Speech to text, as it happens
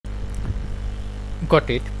Got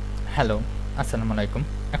it. Hello, আসসালামু আলাইকুম।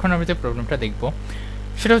 এখন আমরা যে প্রবলেমটা দেখব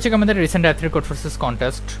সেটা হচ্ছে আমাদের recent F3 code forces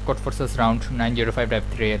contest code forces round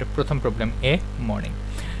 905-3 এর প্রথম প্রবলেম এ মর্নিং।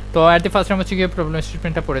 তো অ্যাট দি ফার্স্ট আমরা হচ্ছে গিয়ে প্রবলেম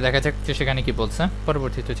স্টেটমেন্টটা পড়ে দেখা যাক যে সেখানে কি বলছে।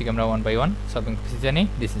 পরবর্তীতে হচ্ছে আমরা 1 বাই 1 সলভিং করতেছি, জানি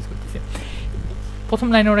ডিসকাস করতেছি। প্রথম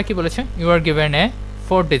লাইনে ওরা কি বলেছে, you are given a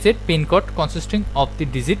 4 digit pin code consisting of the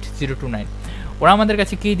digit 0 to 9। ওরা আমাদের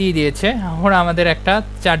কাছে কি দিয়ে দিয়েছে, ওরা আমাদের একটা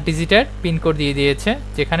 4 ডিজিটের পিন কোড দিয়ে দিয়েছে,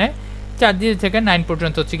 যেখানে 4 ডিজিট থেকে 9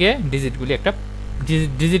 পর্যন্ত হচ্ছে গিয়ে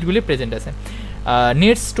ডিজিটগুলি প্রেজেন্ট আছে।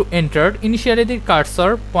 Needs to enter initially the cursor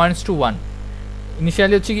points two 1।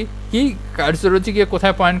 Initially হচ্ছে কি কার্সর হচ্ছে গিয়ে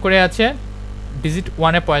কোথায় পয়েন্ট করে আছে, ডিজিট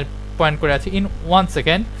 1 এ পয়েন্ট করে আছে। In 1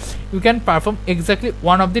 second you can perform exactly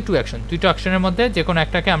one of the to action. দুইটা অ্যাকশনের মধ্যে যে কোনো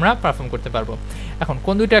একটাকে আমরা পারফর্ম করতে পারবো। এখন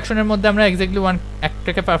কোন দুইটা অ্যাকশনের মধ্যে আমরা এক্স্যাক্টলি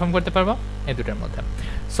একটাকে পারফর্ম করতে পারবো, এই দুটার মধ্যে।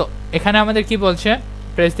 সো এখানে আমাদের কি বলছে,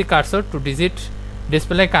 প্রেস দি cursor two digit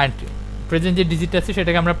display currently. Present যে ডিজিট আছে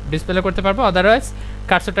সেটাকে আমরা ডিসপ্লে করতে পারবো, আদারওয়াইজ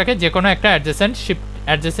কার্সরটাকে যে কোনো একটা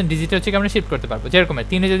অ্যাডজেসেন্ট ডিজিটে হচ্ছে আমরা শিফট করতে পারবো। যেরকম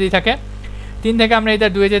 3 যদি থাকে, 3 থেকে আমরা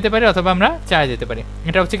এদের 2 যেতে পারি অথবা আমরা 4 যেতে পারি।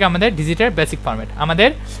 এটা হচ্ছে কি আমাদের ডিজিটের বেসিক ফরম্যাট। আমাদের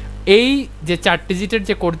এই যে 4 ডিজিটের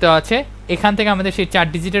যে কোড দেওয়া আছে, এখান থেকে আমাদের সেই 4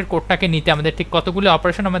 ডিজিটের কোডটাকে নিতে আমাদের ঠিক কতগুলো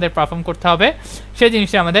অপারেশন আমাদের পারফর্ম করতে হবে সেই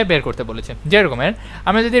জিনিসটা আমাদের বের করতে বলেছে। যেরকমের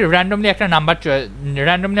আমরা যদি র্যান্ডমলি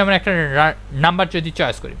আমরা একটা নাম্বার যদি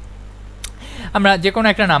চয়েস করি, আমরা যে কোনো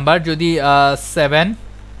একটা নাম্বার যদি 7,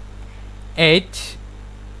 8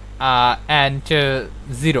 অ্যান্ড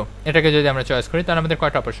 0 এটাকে যদি আমরা চয়েস করি, তাহলে আমাদের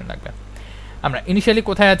কয়টা অপারেশন লাগবে। আমরা ইনিশিয়ালি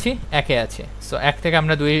কোথায় আছি, 1-এ আছি। সো 1 থেকে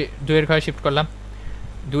আমরা 2-এর ঘরে শিফট করলাম,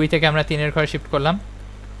 2 থেকে আমরা 3-এর ঘরে শিফট করলাম,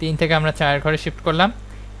 3 থেকে আমরা 4-এর ঘরে শিফট করলাম,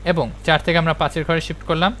 এবং 4 থেকে আমরা 5-এর ঘরে শিফট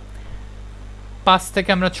করলাম, 5 থেকে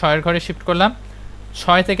আমরা 6-এর ঘরে শিফট করলাম,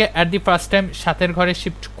 6 থেকে অ্যাট দি ফার্স্ট টাইম 7-এর ঘরে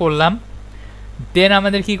শিফট করলাম। দেন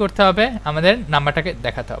আমাদের কি করতে হবে, আমাদের নাম্বারটাকে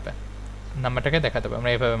দেখাতে হবে, আমরা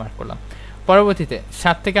এইভাবে মার্ক করলাম। পরবর্তীতে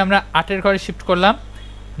 7 থেকে আমরা 8-এর ঘরে শিফট করলাম,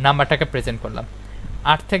 নাম্বারটাকে প্রেজেন্ট করলাম।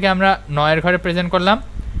 8 থেকে আমরা 9-এর ঘরে প্রেজেন্ট করলাম,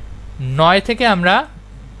 9 থেকে আমরা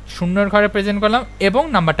 0-এর ঘরে প্রেজেন্ট করলাম এবং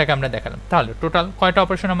নাম্বারটাকে আমরা দেখালাম। তাহলে টোটাল কয়টা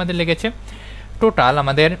অপারেশন আমাদের লেগেছে, টোটাল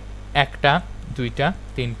আমাদের 1টা 2টা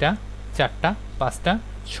 3টা 4টা 5টা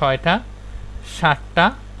 6টা 7টা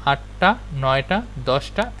 8টা 9টা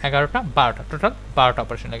 10টা 11টা 12টা, টোটাল 12টা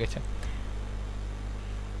অপারেশন লেগেছে।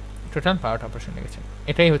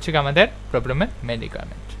 এটাই হচ্ছে কি আমাদের প্রবলেমের মেন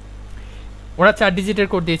রিকোয়ারমেন্ট। ওরা 4 ডিজিটের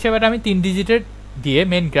কোড দিয়েছে, এবার আমি 3 ডিজিটের দিয়ে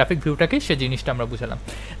মেন গ্রাফিক ভিউটাকে সে জিনিসটা আমরা বুঝালাম।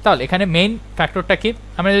 তাহলে এখানে মেইন ফ্যাক্টরটা কি,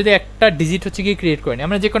 আমরা যদি একটা ডিজিট হচ্ছে কি ক্রিয়েট করি,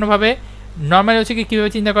 আমরা যে কোনোভাবে নর্মালি হচ্ছে কি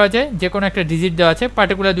কীভাবে চিন্তা করা যায়, যে কোনো একটা ডিজিট দেওয়া আছে,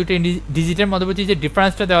 পার্টিকুলার দুটো ডিজিটের মধ্যবর্তী যে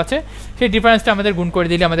ডিফারেন্সটা দেওয়া আছে সেই ডিফারেন্সটা আমাদের গুণ করে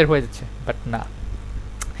দিলে আমাদের হয়ে যাচ্ছে। বাট না,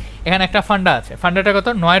 এখানে একটা ফান্ডা আছে। ফান্ডাটা কত,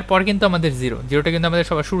 9-এর পর কিন্তু আমাদের 0টা কিন্তু আমাদের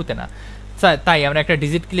সবার শুরুতে না। তাই আমরা একটা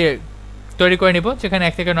ডিজিট তৈরি করে নেব যেখানে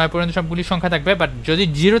 1 থেকে 9 পর্যন্ত সবগুলি সংখ্যা থাকবে, বাট যদি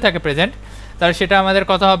 0 থাকে প্রেজেন্ট, তাহলে সেটা আমাদের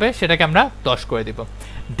কত হবে, সেটাকে আমরা 10 করে দেব।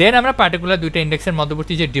 দেন আমরা পার্টিকুলার দুইটা ইন্ডেক্সের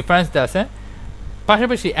মধ্যবর্তী যে ডিফারেন্স দেওয়া আছে,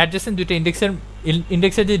 পাশাপাশি অ্যাডজেসেন্ট দুইটা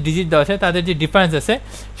ইন্ডেক্সের যে ডিজিট দেওয়া আছে তাদের যে ডিফারেন্স আছে,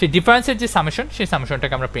 সেই ডিফারেন্সের যে সামেশন, সেই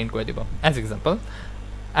সামেশনটাকে আমরা প্রিন্ট করে দেব। অ্যাজ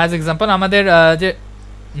এক্সাম্পল আমাদের যে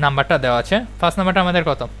নাম্বারটা দেওয়া আছে, ফার্স্ট নাম্বারটা আমাদের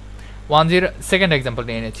কত, 10। সেকেন্ড এক্সাম্পল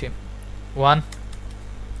নিয়ে নিচ্ছি, 1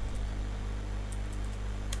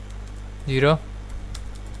 0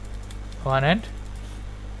 1 and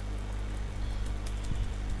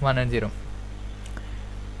 0।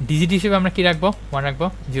 ডিজিট হিসেবে আমরা কি রাখবো, 1 রাখবো,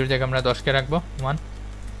 0 জায়গায় আমরা 10কে রাখবো, 1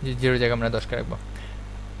 0 জায়গায় আমরা 10কে রাখবো।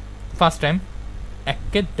 ফার্স্ট টাইম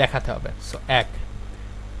 1কে দেখাতে হবে। সো 1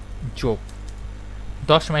 যোগ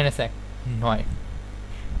 10 - 1 9,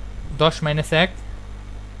 10 - 1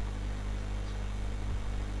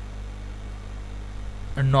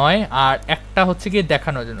 9, আর একটা হচ্ছে গিয়ে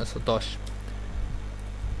দেখানোর জন্য। সো 10,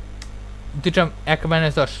 দুইটা 1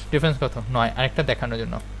 - 10 ডিফারেন্স কত, 9, আর একটা দেখানোর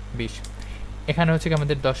জন্য 20। এখানে হচ্ছে কি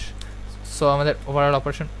আমাদের 10। সো আমাদের ওভারঅল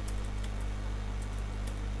অপারেশন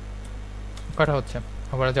কটা হচ্ছে,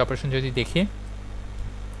 ওভারঅল যে অপারেশন যদি দেখি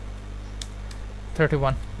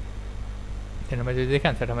 31, আমরা যদি দেখি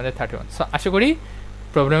আনসারটা আমাদের 31। সো আশা করি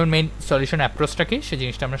প্রবলেমের মেইন সলিউশন অ্যাপ্রোচটা কি সেই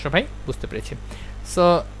জিনিসটা আমরা সবাই বুঝতে পেরেছি। সো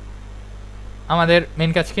আমাদের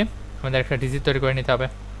মেইন কাজ কি, আমাদের একটা ডিজিট তৈরি করে নিতে হবে।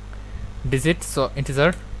 Digit, so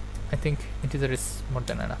integer, I think integer is more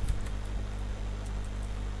than enough.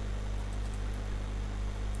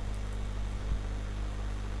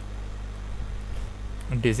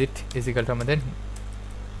 Digit is equal to আমাদের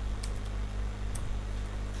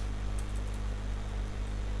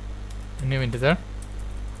new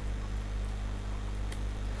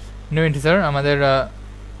integer আমাদের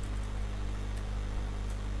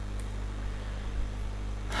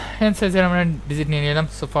n সাইজের আমরা ডিজিট নিয়ে নিলাম।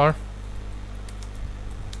 সো ফর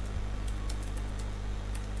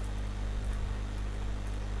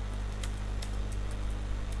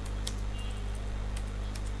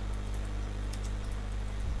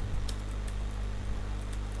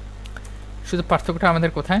শুধু পার্থক্যটা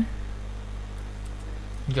আমাদের কোথায়,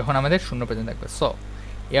 যখন আমাদের 0 পর্যন্ত থাকবে। সো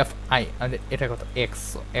এফ আই আমাদের এটা কত, এক্স,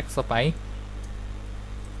 এক্স অফ আই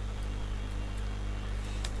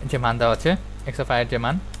যে মান দেওয়া আছে, এক্স অফ আই এর যে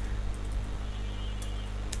মান,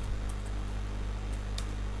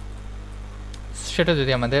 সেটা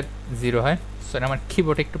যদি আমাদের 0 হয়, সো আমার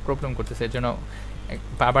কিবোর্ডে একটু প্রবলেম করতেছে, এর জন্য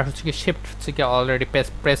বারবার হচ্ছে কি শিফট হচ্ছে কি অলরেডি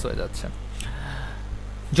প্রেস হয়ে যাচ্ছে।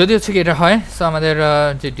 যদি হচ্ছে কি এটা হয়, সো আমাদের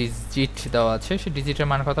যে ডিজিট দেওয়া আছে সেই ডিজিটের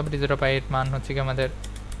মান কত হবে, ডিজিট অফ আই এর মান হচ্ছে কি আমাদের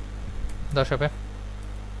 10 হবে।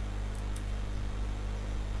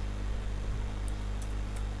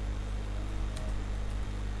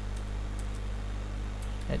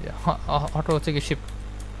 এই যে অটো হচ্ছে কি শিফট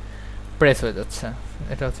প্রেস হয়ে যাচ্ছে,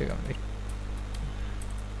 এটা হচ্ছে কি আমাদের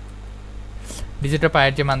ডিজিট অফ আই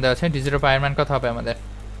এর যে মান দেওয়া আছে, ডিজিট অফ আই এর মান কত হবে আমাদের,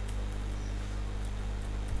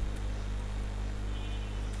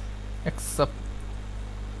 এক্স অফ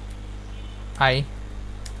আই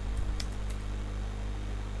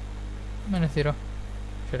মানে 0,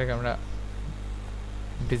 সেটাকে আমরা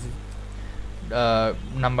ডিজিট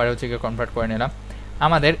নাম্বারে হচ্ছে গিয়ে কনভার্ট করে নিলাম।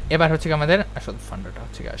 আমাদের এবার হচ্ছে কি আমাদের আসল ফান্ডাটা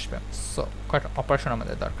হচ্ছে গিয়ে আসবে। সো কয়েকটা অপারেশন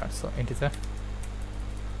আমাদের দরকার। সো ইন্টিজার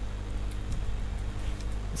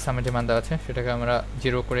সামের যে মান দেওয়া আছে সেটাকে আমরা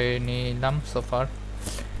 0 করে নিলাম। So far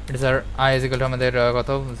integer I is equal to আমাদের কত,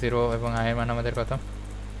 0, এবং আই এর মান আমাদের কত,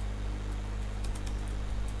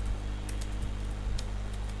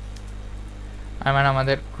 আই মান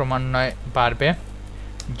আমাদের ক্রমান্বয়ে বাড়বে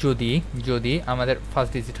যদি আমাদের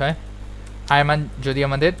ফার্স্ট ডিজিট হয়, আই মান যদি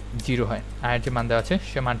আমাদের 0 হয়, আয়ের যে মান দেওয়া আছে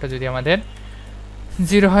সে মানটা যদি আমাদের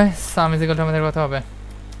 0 হয়, সাম ইজ ইকুয়াল টু আমাদের কত হবে,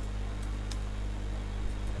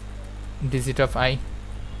 digit of I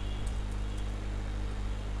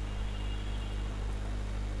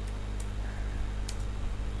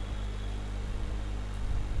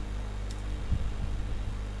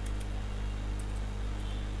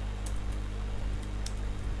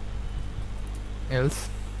else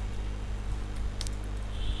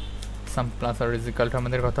some plus R is equal to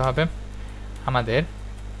আমাদের কত হবে, আমাদের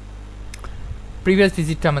প্রিভিয়াস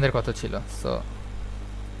ডিজিটটা আমাদের কত ছিল। So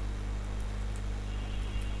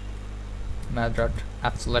math dot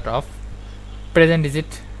absolute of present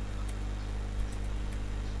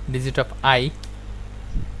digit of I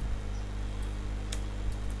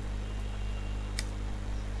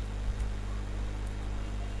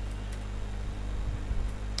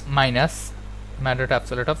minus math dot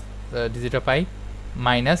absolute of digit of I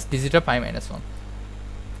minus digit of I minus 1,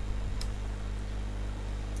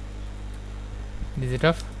 digit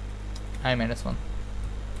of I minus 1.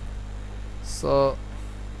 So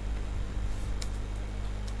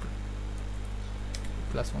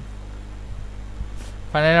plus 1।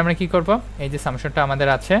 Finally আমরা কি করব, এই যে সামেশনটা আমাদের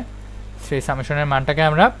আছে সেই সামেশনের মানটাকে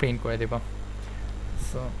আমরা প্রিন্ট করে দেব।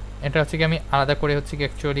 সো এটা হচ্ছে কি আমি আলাদা করে হচ্ছে কি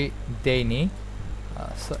অ্যাকচুয়ালি দেইনি।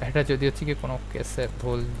 সো এটা যদি হচ্ছে কি কোনো কেসে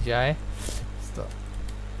ভুল যায়, তো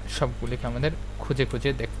সবগুলিকে আমাদের খুঁজে খুঁজে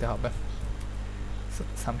দেখতে হবে। সো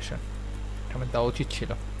সামেশন এটা আমার দেওয়া উচিত ছিল।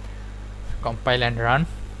 Compile and run.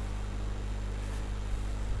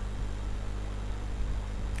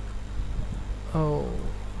 ও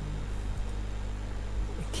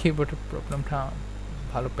কিবোর্ডের প্রবলেমটা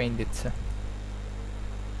ভালো পেইন দিচ্ছে।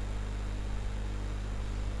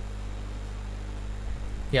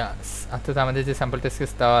 ইয়াস, অর্থাৎ আমাদের যে স্যাম্পল টেস্ট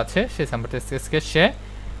কেস দেওয়া আছে সেই স্যাম্পল টেস্ট কেসকে সে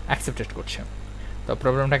অ্যাকসেপ্টেড করছে। তো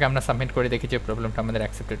প্রবলেমটাকে আমরা সাবমিট করে দেখি যে প্রবলেমটা আমাদের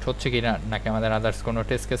অ্যাকসেপ্টেড হচ্ছে কি না, নাকি আমাদের আদার্স কোনো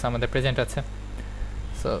টেস্ট কেস আমাদের প্রেজেন্ট আছে।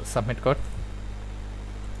 So submit code,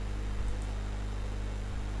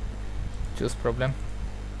 choose problem,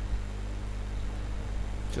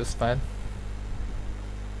 choose file.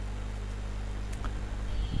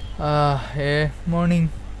 Morning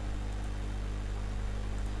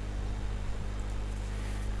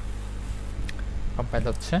compile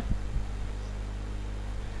হচ্ছে,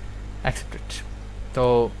 অ্যাকসেপ্টেড। তো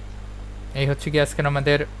এই হচ্ছে কি আজকের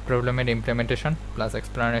আমাদের প্রবলেমের ইমপ্লিমেন্টেশন প্লাস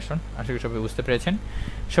এক্সপ্লেনেশন। আশা করি সবাই বুঝতে পেরেছেন।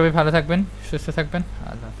 সবাই ভালো থাকবেন, সুস্থ থাকবেন।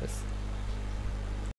 আল্লাহ হাফেজ।